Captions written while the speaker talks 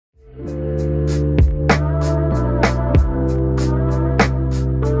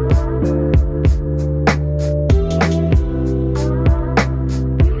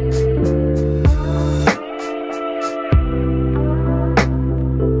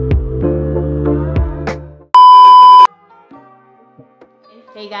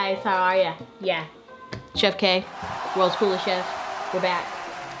guys, how are ya? Yeah. Chef K, world's coolest chef. We're back.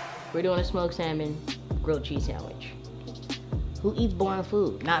 We're doing a smoked salmon grilled cheese sandwich. Who eats boring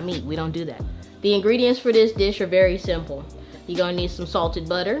food? Not me, we don't do that. The ingredients for this dish are very simple. You're gonna need some salted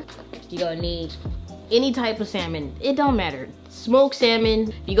butter. You're gonna need any type of salmon. It don't matter. Smoked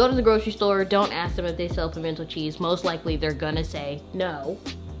salmon. If you go to the grocery store, don't ask them if they sell pimento cheese. Most likely they're gonna say no.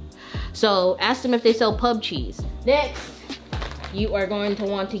 So ask them if they sell pub cheese. Next, you are going to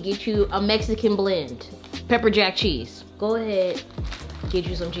want to get you a Mexican blend. Pepper jack cheese. Go ahead, get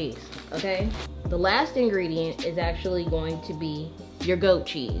you some cheese, okay? The last ingredient is actually going to be your goat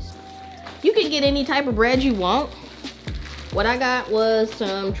cheese. You can get any type of bread you want. What I got was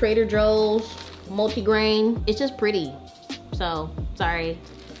some Trader Joe's multigrain. It's just pretty. So, sorry,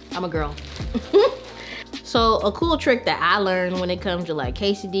 I'm a girl. So, a cool trick that I learned when it comes to like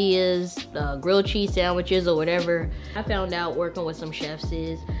quesadillas, grilled cheese sandwiches or whatever, I found out working with some chefs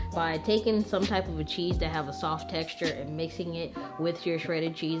is by taking some type of a cheese that have a soft texture and mixing it with your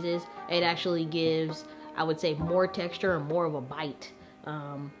shredded cheeses, it actually gives, I would say, more texture and more of a bite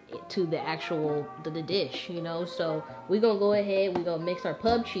to the actual, the dish, you know? So, we're gonna go ahead, we're gonna mix our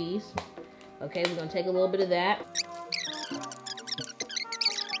pub cheese. Okay, we're gonna take a little bit of that.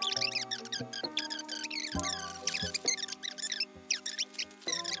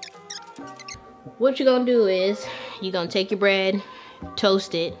 What you're gonna do is, you're gonna take your bread,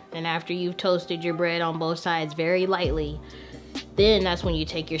 toast it, and after you've toasted your bread on both sides very lightly, then that's when you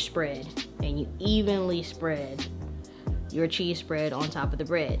take your spread and you evenly spread your cheese spread on top of the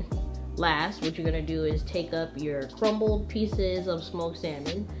bread. Last, what you're gonna do is take up your crumbled pieces of smoked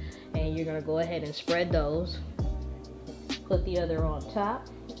salmon and you're gonna go ahead and spread those. Put the other on top.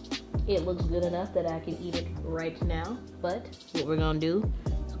 It looks good enough that I can eat it right now, but what we're gonna do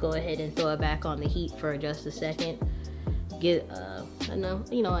is go ahead and throw it back on the heat for just a second. Get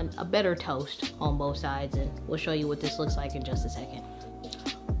a better toast on both sides, and we'll show you what this looks like in just a second.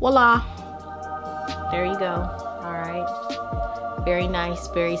 Voila! There you go. All right. Very nice,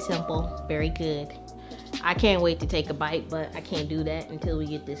 very simple, very good. I can't wait to take a bite, but I can't do that until we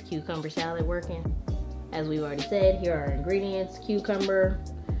get this cucumber salad working. As we've already said, here are our ingredients: cucumber,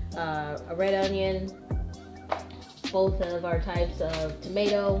 a red onion, both of our types of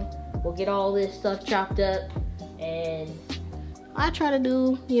tomato. We'll get all this stuff chopped up, and I try to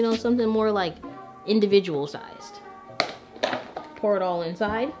do, you know, something more like individual sized. Pour it all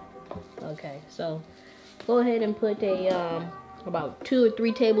inside. Okay, so go ahead and put about 2 or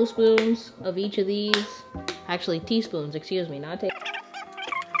 3 tablespoons of each of these. Actually, teaspoons, excuse me, not tablespoons.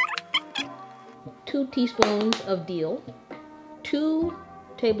 2 teaspoons of dill. 2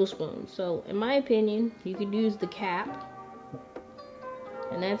 tablespoons. So, in my opinion, you could use the cap.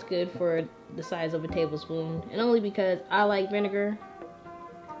 And that's good for the size of a tablespoon. And only because I like vinegar,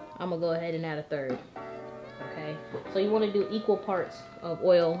 I'm gonna go ahead and add a 1/3. Okay, so you want to do equal parts of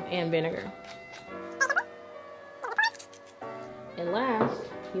oil and vinegar. And last,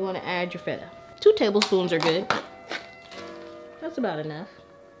 you want to add your feta. 2 tablespoons are good. That's about enough.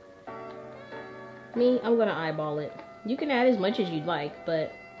 Me, I'm gonna eyeball it. You can add as much as you'd like,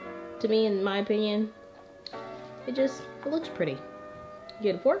 but to me, in my opinion, it looks pretty.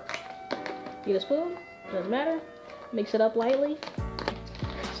 Get a fork, get a spoon, doesn't matter. Mix it up lightly.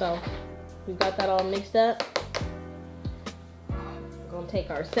 So, we've got that all mixed up. We're gonna take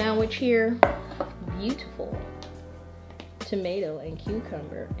our sandwich here. Beautiful tomato and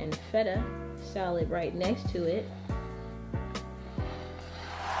cucumber and feta salad right next to it.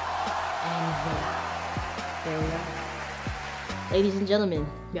 And there we are. Ladies and gentlemen,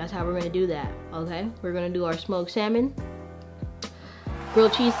 that's how we're gonna do that, okay? We're gonna do our smoked salmon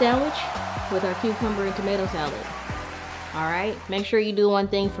grilled cheese sandwich with our cucumber and tomato salad. All right, make sure you do one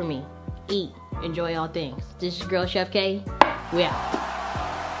thing for me. Eat, enjoy all things. This is Girl Chef K, we out.